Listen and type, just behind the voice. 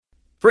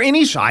For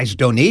any size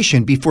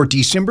donation before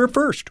December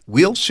 1st,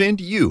 we'll send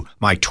you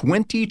my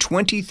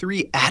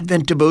 2023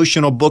 Advent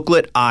devotional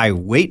booklet, I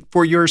Wait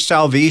for Your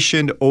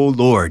Salvation, O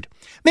Lord.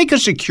 Make a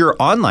secure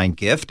online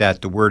gift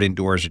at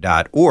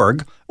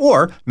thewordendures.org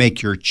or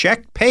make your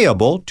check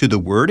payable to The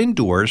Word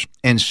Endures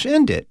and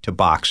send it to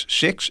Box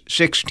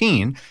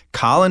 616,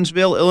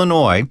 Collinsville,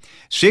 Illinois,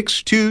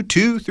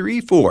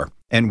 62234,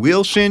 and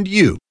we'll send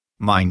you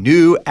my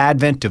new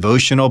Advent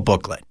devotional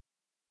booklet.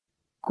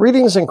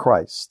 Greetings in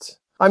Christ.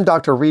 I'm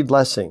Dr. Reed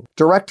Lessing,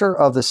 Director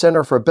of the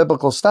Center for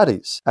Biblical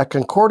Studies at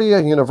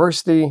Concordia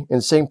University in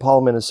St.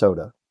 Paul,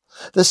 Minnesota.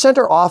 The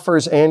center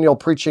offers annual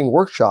preaching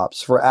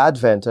workshops for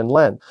Advent and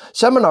Lent,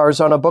 seminars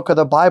on a book of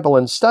the Bible,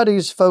 and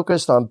studies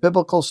focused on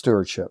biblical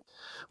stewardship.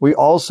 We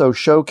also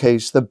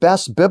showcase the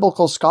best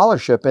biblical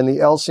scholarship in the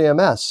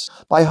LCMS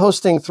by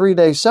hosting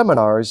 3-day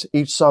seminars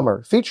each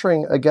summer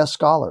featuring a guest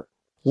scholar.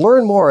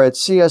 Learn more at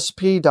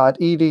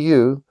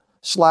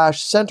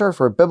csp.edu/Center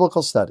for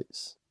Biblical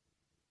Studies.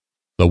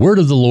 The Word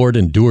of the Lord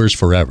Endures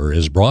Forever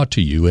is brought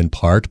to you in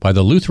part by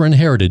the Lutheran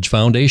Heritage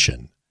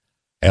Foundation.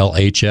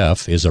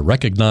 LHF is a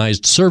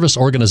recognized service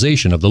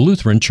organization of the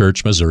Lutheran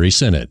Church Missouri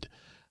Synod,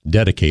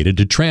 dedicated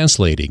to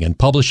translating and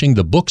publishing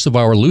the books of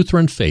our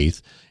Lutheran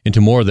faith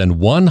into more than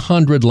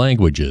 100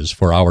 languages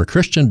for our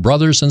Christian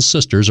brothers and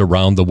sisters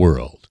around the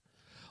world.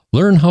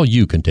 Learn how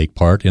you can take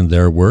part in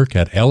their work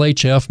at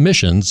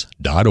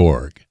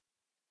lhfmissions.org.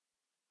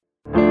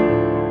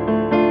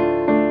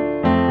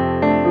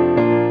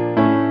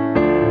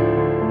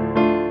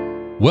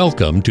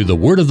 Welcome to The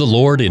Word of the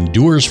Lord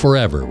Endures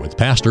Forever with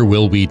Pastor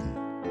Will Weedon.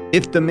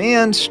 If the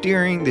man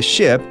steering the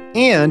ship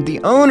and the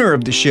owner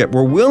of the ship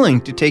were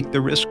willing to take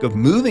the risk of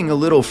moving a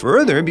little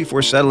further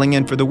before settling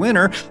in for the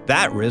winter,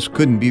 that risk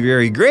couldn't be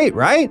very great,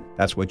 right?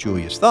 That's what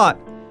Julius thought.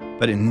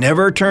 But it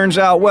never turns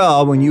out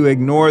well when you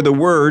ignore the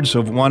words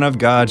of one of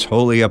God's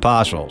holy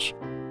apostles.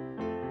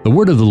 The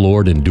Word of the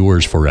Lord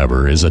Endures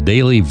Forever is a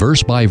daily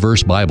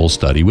verse-by-verse Bible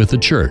study with the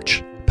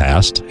church,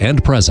 past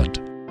and present.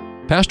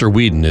 Pastor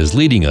Weedon is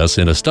leading us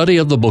in a study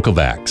of the book of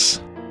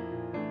Acts.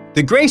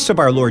 The grace of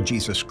our Lord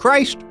Jesus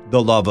Christ,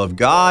 the love of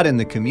God, and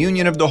the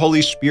communion of the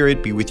Holy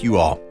Spirit be with you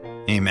all.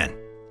 Amen.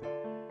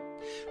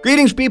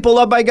 Greetings, people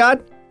loved by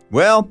God.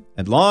 Well,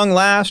 at long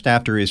last,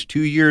 after his 2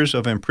 years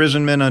of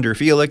imprisonment under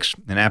Felix,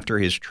 and after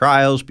his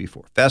trials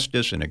before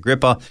Festus and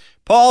Agrippa,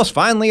 Paul's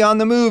finally on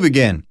the move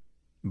again,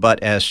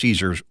 but as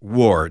Caesar's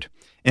ward,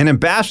 an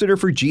ambassador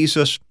for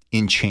Jesus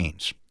in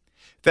chains.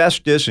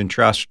 Festus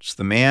entrusts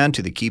the man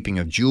to the keeping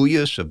of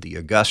Julius of the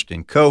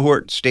Augustan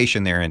cohort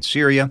stationed there in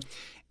Syria,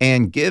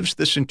 and gives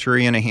the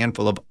centurion a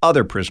handful of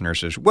other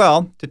prisoners as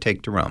well to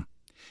take to Rome.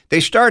 They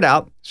start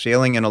out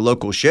sailing in a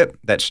local ship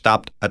that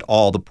stopped at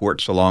all the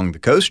ports along the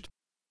coast.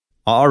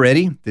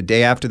 Already, the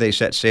day after they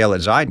set sail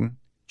at Zidon,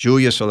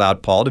 Julius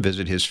allowed Paul to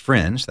visit his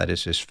friends, that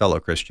is, his fellow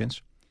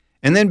Christians.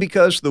 And then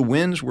because the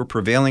winds were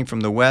prevailing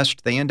from the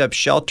west, they end up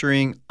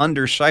sheltering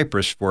under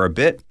Cyprus for a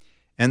bit,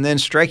 and then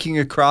striking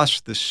across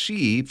the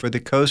sea for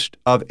the coast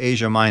of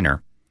Asia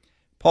Minor.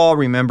 Paul,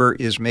 remember,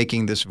 is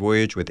making this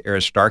voyage with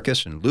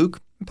Aristarchus and Luke,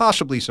 and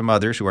possibly some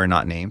others who are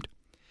not named.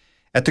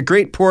 At the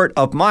great port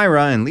of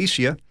Myra in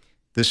Lycia,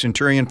 the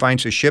centurion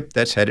finds a ship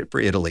that's headed for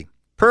Italy.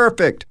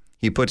 Perfect!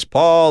 He puts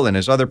Paul and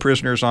his other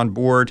prisoners on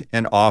board,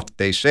 and off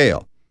they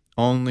sail.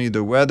 Only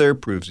the weather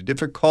proves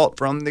difficult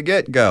from the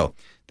get-go.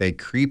 They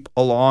creep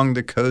along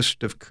the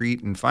coast of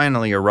Crete and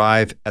finally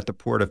arrive at the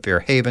port of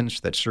Fair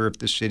Havens that served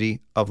the city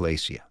of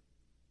Lasea.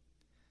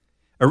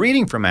 A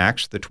reading from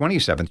Acts, the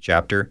 27th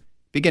chapter,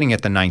 beginning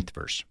at the 9th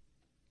verse.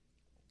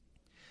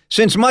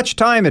 Since much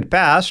time had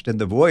passed and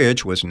the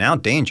voyage was now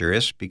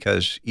dangerous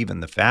because even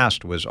the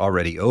fast was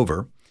already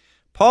over,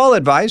 Paul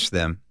advised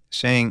them,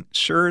 saying,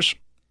 Sirs,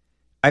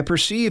 I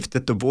perceive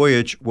that the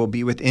voyage will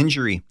be with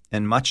injury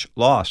and much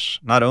loss,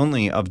 not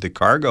only of the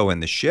cargo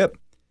and the ship,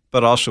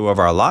 but also of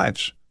our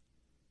lives.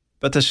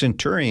 But the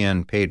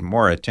centurion paid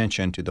more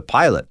attention to the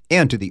pilot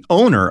and to the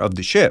owner of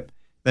the ship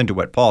than to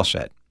what Paul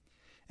said.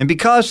 And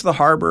because the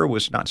harbor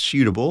was not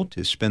suitable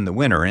to spend the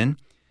winter in,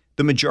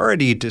 the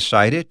majority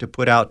decided to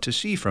put out to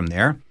sea from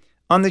there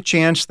on the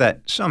chance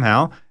that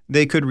somehow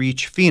they could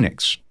reach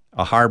Phoenix,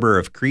 a harbor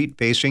of Crete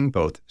facing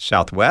both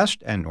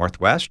southwest and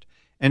northwest,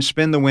 and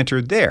spend the winter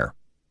there.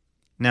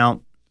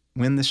 Now,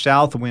 when the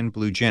south wind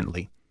blew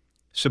gently,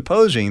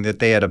 supposing that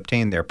they had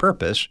obtained their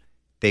purpose,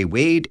 they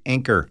weighed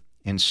anchor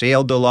and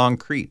sailed along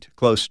Crete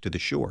close to the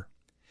shore.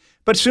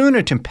 But soon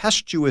a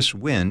tempestuous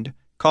wind,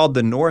 called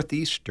the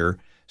northeaster,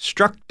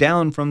 struck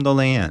down from the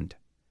land.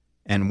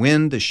 And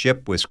when the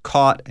ship was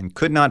caught and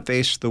could not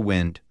face the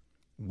wind,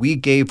 we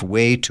gave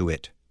way to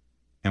it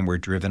and were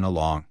driven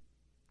along.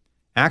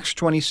 Acts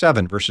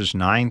 27, verses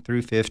 9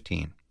 through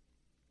 15.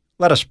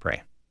 Let us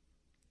pray.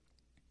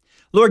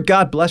 Lord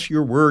God, bless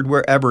your word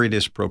wherever it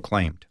is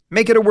proclaimed.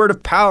 Make it a word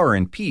of power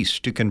and peace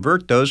to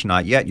convert those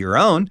not yet your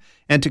own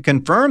and to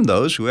confirm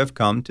those who have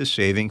come to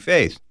saving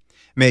faith.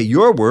 May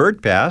your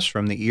word pass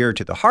from the ear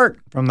to the heart,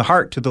 from the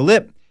heart to the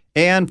lip,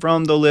 and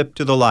from the lip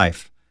to the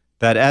life,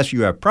 that as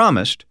you have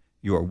promised,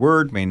 your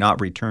word may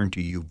not return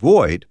to you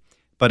void,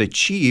 but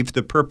achieve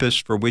the purpose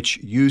for which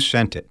you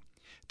sent it.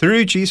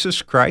 Through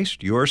Jesus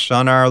Christ, your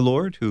Son, our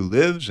Lord, who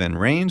lives and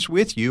reigns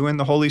with you in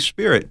the Holy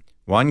Spirit,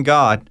 one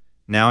God,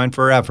 now and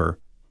forever.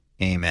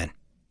 Amen.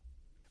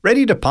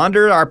 Ready to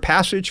ponder our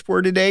passage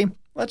for today?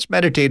 Let's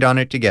meditate on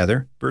it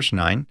together. Verse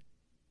 9.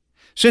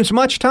 Since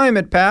much time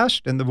had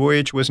passed, and the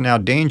voyage was now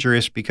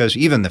dangerous because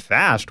even the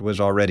fast was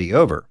already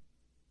over.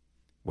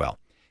 Well,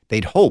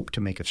 they'd hoped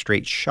to make a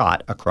straight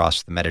shot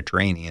across the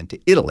Mediterranean to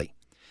Italy,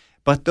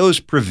 but those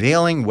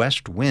prevailing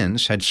west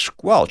winds had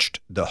squelched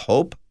the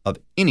hope of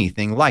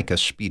anything like a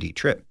speedy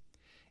trip.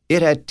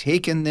 It had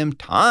taken them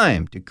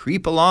time to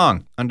creep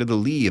along under the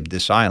lee of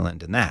this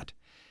island and that.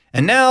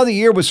 And now the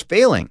year was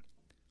failing.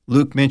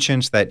 Luke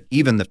mentions that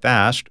even the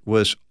fast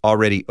was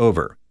already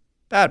over.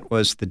 That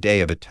was the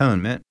Day of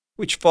Atonement,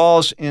 which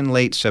falls in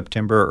late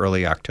September,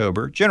 early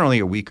October, generally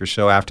a week or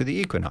so after the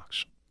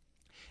equinox.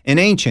 In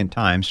ancient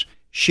times,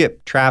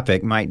 ship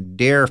traffic might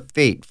dare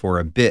fate for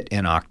a bit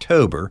in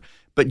October,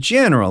 but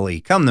generally,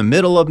 come the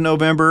middle of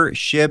November,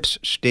 ships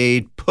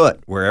stayed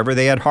put wherever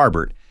they had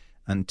harbored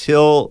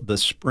until the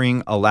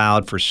spring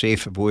allowed for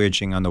safe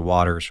voyaging on the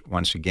waters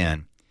once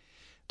again.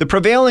 The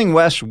prevailing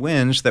west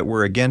winds that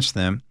were against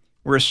them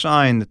were a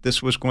sign that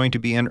this was going to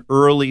be an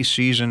early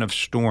season of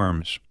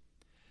storms.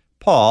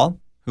 Paul,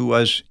 who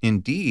was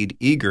indeed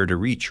eager to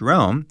reach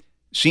Rome,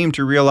 seemed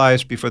to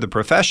realize before the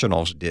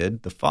professionals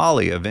did the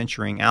folly of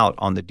venturing out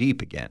on the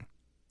deep again.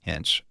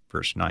 Hence,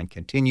 verse 9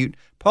 continued,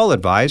 Paul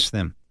advised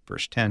them,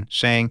 verse 10,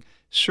 saying,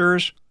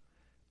 Sirs,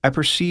 I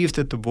perceive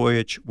that the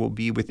voyage will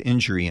be with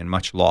injury and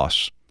much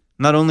loss,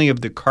 not only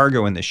of the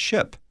cargo and the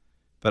ship,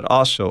 but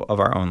also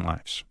of our own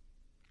lives.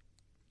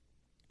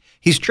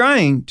 He's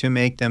trying to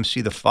make them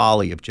see the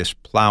folly of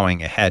just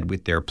plowing ahead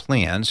with their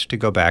plans to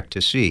go back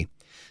to sea.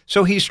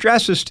 So he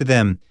stresses to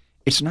them,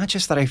 it's not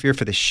just that I fear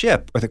for the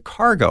ship or the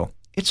cargo,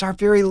 it's our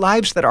very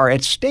lives that are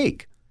at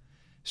stake.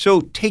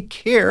 So take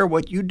care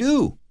what you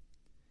do.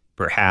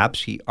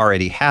 Perhaps he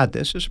already had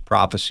this as a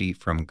prophecy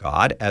from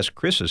God, as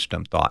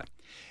Chrysostom thought.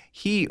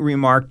 He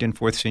remarked in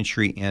 4th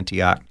century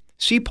Antioch,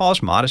 see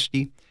Paul's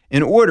modesty.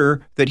 In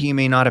order that he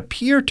may not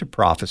appear to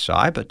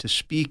prophesy, but to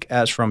speak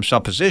as from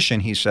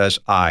supposition, he says,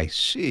 I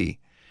see.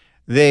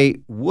 They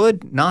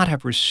would not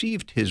have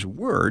received his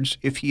words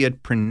if he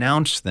had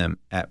pronounced them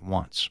at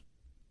once.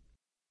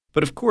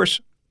 But of course,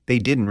 they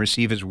didn't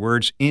receive his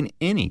words in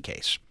any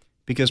case,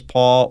 because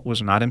Paul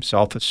was not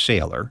himself a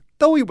sailor,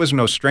 though he was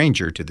no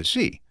stranger to the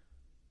sea.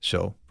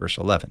 So, verse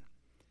 11.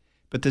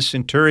 But the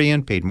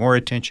centurion paid more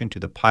attention to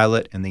the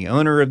pilot and the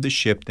owner of the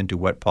ship than to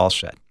what Paul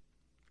said.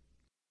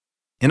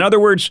 In other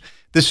words,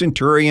 the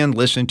centurion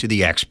listened to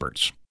the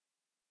experts.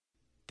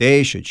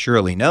 They should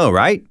surely know,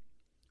 right?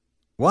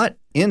 What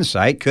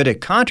insight could a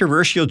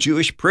controversial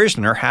Jewish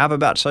prisoner have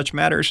about such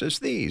matters as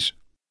these?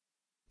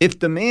 If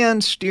the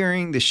man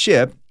steering the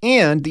ship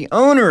and the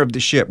owner of the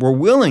ship were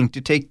willing to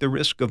take the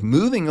risk of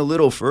moving a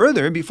little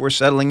further before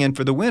settling in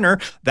for the winter,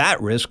 that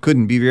risk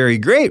couldn't be very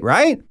great,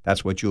 right?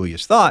 That's what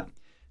Julius thought.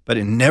 But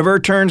it never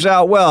turns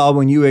out well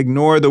when you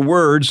ignore the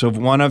words of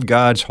one of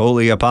God's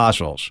holy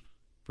apostles.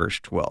 Verse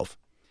 12.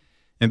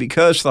 And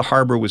because the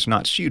harbor was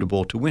not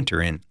suitable to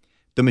winter in,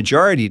 the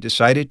majority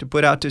decided to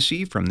put out to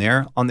sea from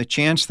there on the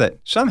chance that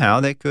somehow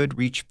they could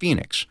reach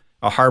Phoenix,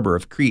 a harbor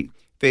of Crete,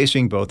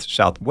 facing both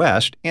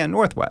southwest and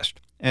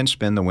northwest, and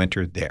spend the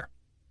winter there.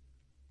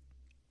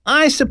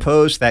 I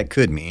suppose that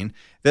could mean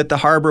that the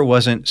harbor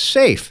wasn't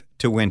safe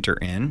to winter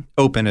in,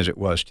 open as it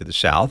was to the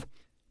south.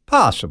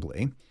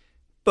 Possibly.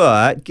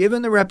 But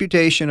given the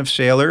reputation of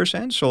sailors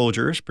and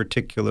soldiers,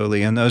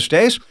 particularly in those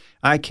days,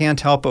 I can't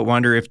help but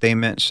wonder if they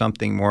meant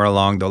something more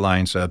along the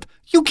lines of,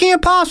 you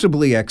can't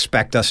possibly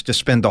expect us to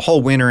spend the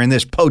whole winter in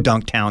this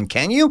podunk town,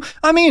 can you?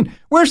 I mean,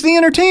 where's the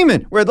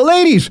entertainment? Where are the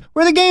ladies?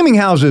 Where are the gaming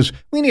houses?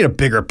 We need a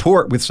bigger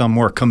port with some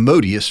more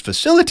commodious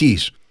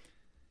facilities.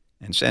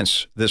 And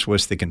since this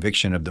was the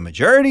conviction of the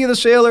majority of the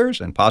sailors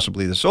and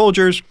possibly the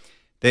soldiers,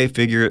 they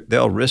figure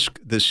they'll risk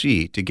the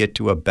sea to get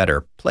to a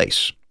better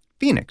place.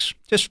 Phoenix,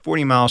 just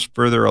 40 miles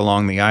further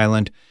along the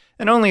island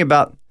and only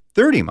about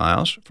 30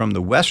 miles from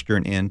the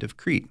western end of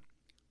Crete.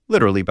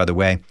 Literally, by the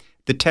way,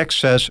 the text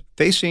says,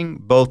 facing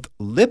both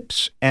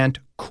lips and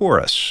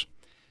chorus.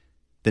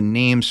 The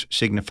names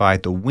signify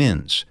the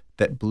winds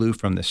that blew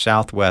from the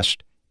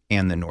southwest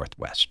and the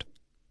northwest.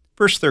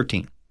 Verse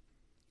 13.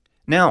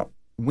 Now,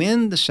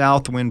 when the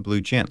south wind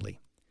blew gently,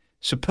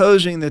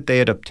 supposing that they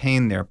had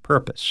obtained their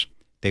purpose,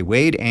 they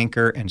weighed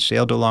anchor and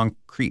sailed along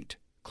Crete,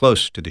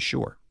 close to the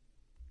shore.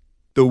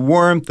 The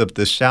warmth of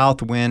the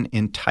south wind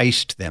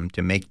enticed them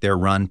to make their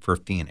run for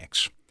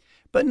Phoenix.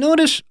 But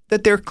notice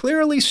that they're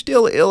clearly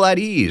still ill at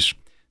ease.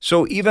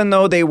 So even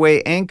though they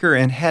weigh anchor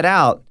and head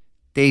out,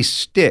 they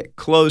stick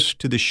close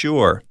to the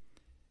shore.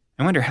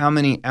 I wonder how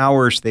many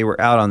hours they were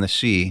out on the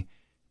sea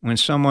when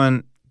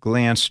someone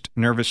glanced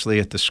nervously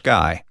at the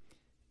sky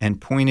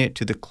and pointed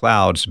to the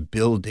clouds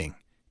building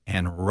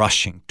and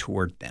rushing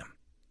toward them.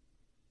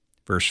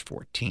 Verse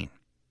 14.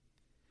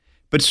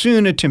 But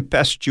soon a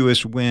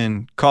tempestuous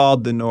wind,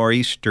 called the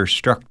nor'easter,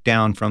 struck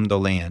down from the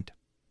land.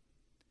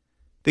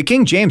 The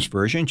King James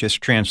Version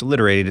just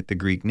transliterated the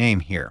Greek name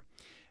here.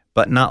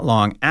 But not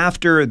long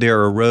after,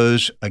 there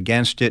arose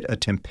against it a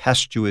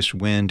tempestuous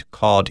wind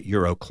called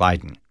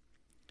Euroclydon.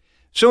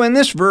 So in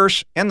this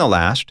verse and the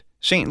last,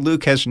 St.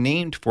 Luke has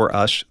named for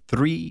us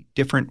 3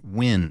 different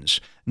winds,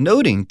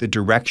 noting the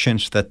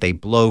directions that they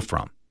blow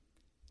from.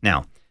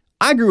 Now,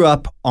 I grew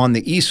up on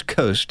the east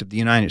coast of the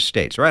United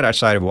States, right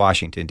outside of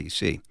Washington,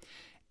 D.C.,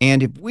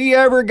 and if we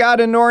ever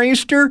got a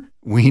nor'easter,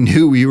 we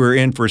knew we were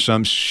in for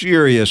some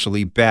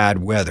seriously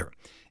bad weather.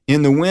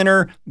 In the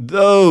winter,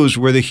 those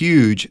were the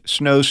huge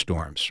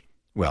snowstorms.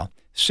 Well,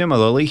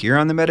 similarly here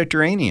on the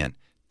Mediterranean,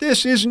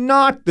 this is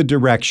not the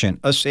direction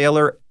a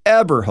sailor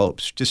ever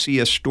hopes to see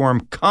a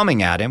storm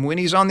coming at him when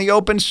he's on the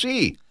open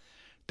sea.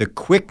 The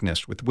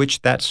quickness with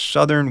which that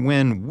southern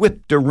wind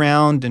whipped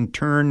around and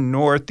turned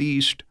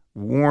northeast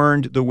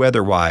warned the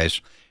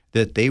weatherwise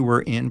that they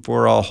were in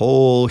for a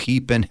whole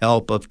heap and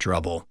help of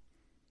trouble.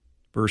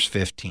 Verse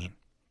 15.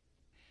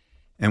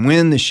 And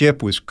when the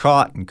ship was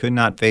caught and could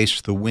not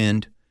face the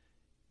wind,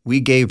 we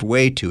gave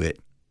way to it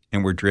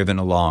and were driven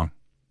along.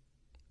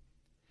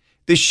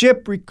 The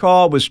ship,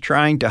 recall, was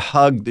trying to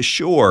hug the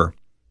shore.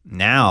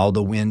 Now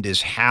the wind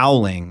is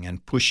howling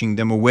and pushing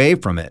them away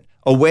from it,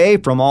 away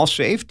from all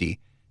safety.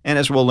 And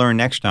as we'll learn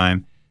next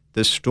time,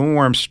 the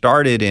storm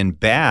started in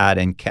bad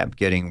and kept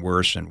getting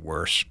worse and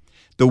worse.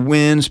 The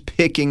winds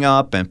picking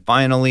up, and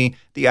finally,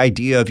 the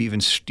idea of even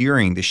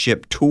steering the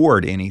ship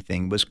toward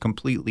anything was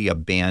completely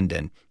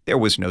abandoned. There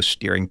was no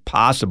steering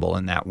possible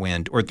in that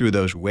wind or through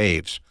those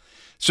waves.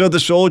 So the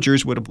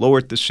soldiers would have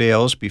lowered the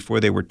sails before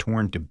they were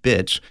torn to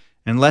bits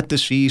and let the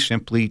sea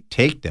simply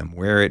take them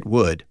where it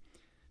would.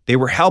 They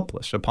were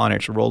helpless upon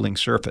its rolling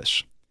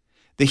surface.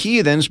 The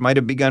heathens might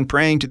have begun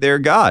praying to their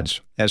gods,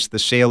 as the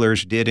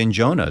sailors did in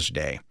Jonah's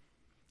day.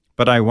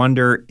 But I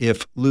wonder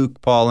if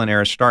Luke, Paul, and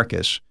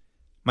Aristarchus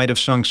might have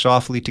sung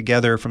softly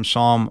together from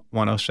Psalm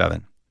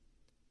 107.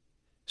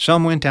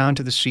 Some went down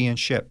to the sea in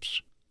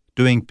ships,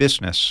 doing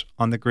business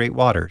on the great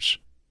waters.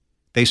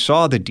 They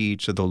saw the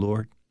deeds of the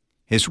Lord,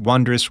 his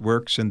wondrous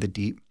works in the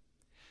deep.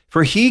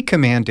 For he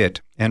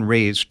commanded and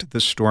raised the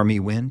stormy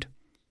wind,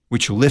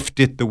 which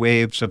lifted the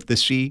waves of the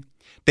sea.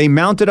 They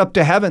mounted up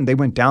to heaven. They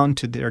went down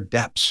to their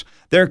depths.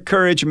 Their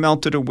courage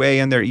melted away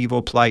in their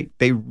evil plight.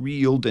 They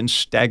reeled and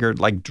staggered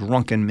like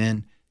drunken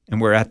men and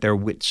were at their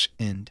wits'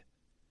 end.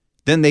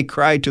 Then they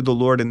cried to the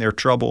Lord in their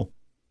trouble,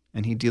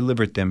 and he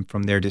delivered them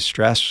from their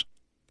distress.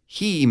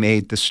 He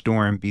made the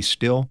storm be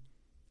still,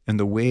 and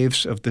the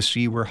waves of the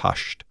sea were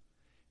hushed.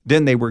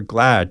 Then they were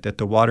glad that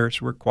the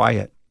waters were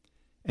quiet,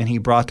 and he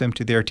brought them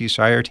to their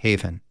desired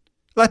haven.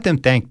 Let them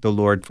thank the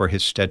Lord for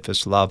his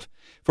steadfast love,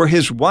 for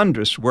his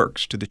wondrous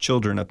works to the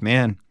children of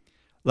man.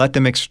 Let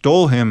them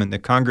extol him in the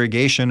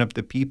congregation of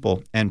the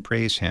people and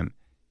praise him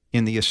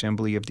in the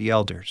assembly of the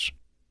elders.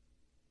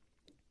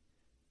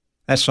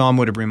 That psalm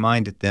would have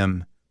reminded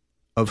them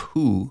of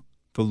who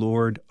the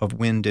Lord of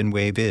wind and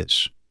wave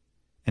is,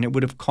 and it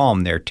would have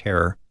calmed their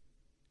terror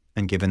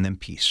and given them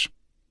peace.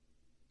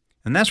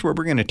 And that's where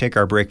we're going to take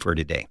our break for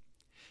today.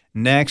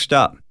 Next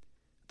up,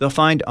 they'll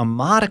find a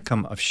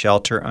modicum of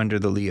shelter under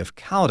the lee of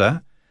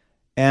Cauda,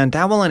 and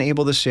that will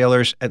enable the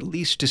sailors at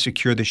least to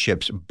secure the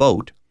ship's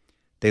boat.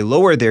 They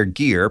lower their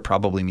gear,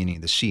 probably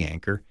meaning the sea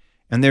anchor,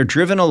 and they're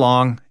driven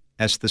along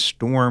as the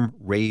storm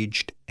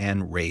raged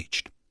and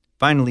raged.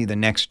 Finally, the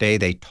next day,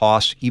 they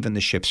toss even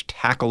the ship's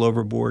tackle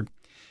overboard.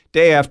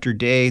 Day after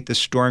day, the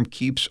storm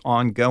keeps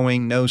on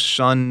going, no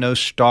sun, no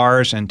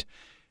stars, and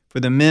for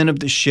the men of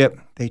the ship,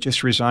 they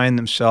just resign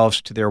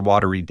themselves to their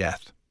watery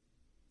death.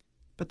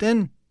 But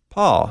then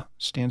Paul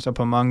stands up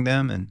among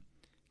them and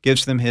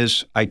gives them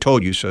his "I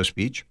told you so"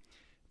 speech,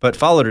 but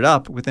followed it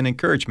up with an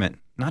encouragement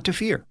not to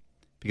fear,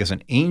 because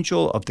an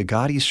angel of the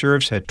God he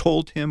serves had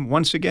told him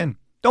once again,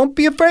 "Don't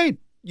be afraid.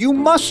 You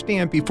must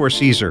stand before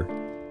Caesar.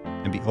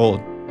 And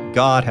behold,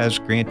 God has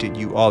granted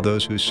you all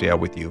those who sail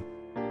with you."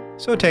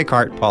 So take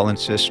heart, Paul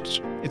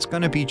insists. It's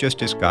going to be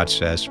just as God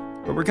says,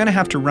 but we're going to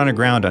have to run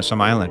aground on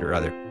some island or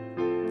other.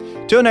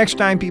 Till next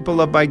time, people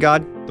loved by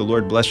God, the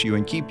Lord bless you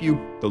and keep you.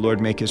 The Lord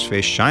make his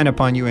face shine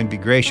upon you and be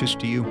gracious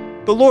to you.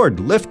 The Lord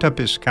lift up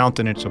his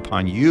countenance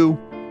upon you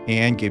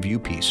and give you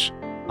peace.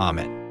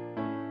 Amen.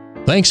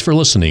 Thanks for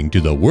listening to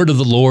The Word of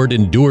the Lord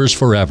Endures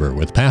Forever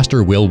with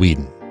Pastor Will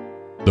Weedon.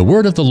 The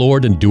Word of the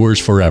Lord Endures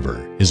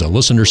Forever is a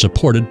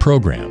listener-supported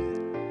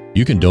program.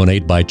 You can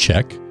donate by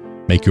check,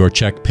 make your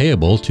check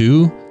payable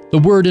to The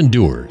Word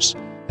Endures,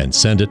 and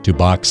send it to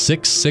Box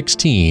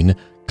 616,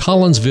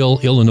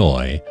 Collinsville,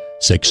 Illinois,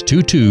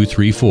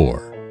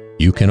 62234.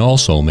 You can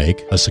also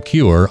make a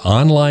secure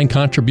online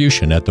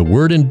contribution at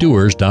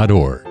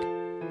thewordendures.org.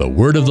 The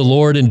Word of the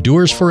Lord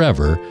Endures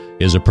Forever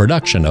is a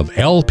production of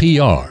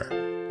LPR,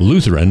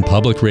 Lutheran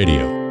Public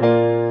Radio.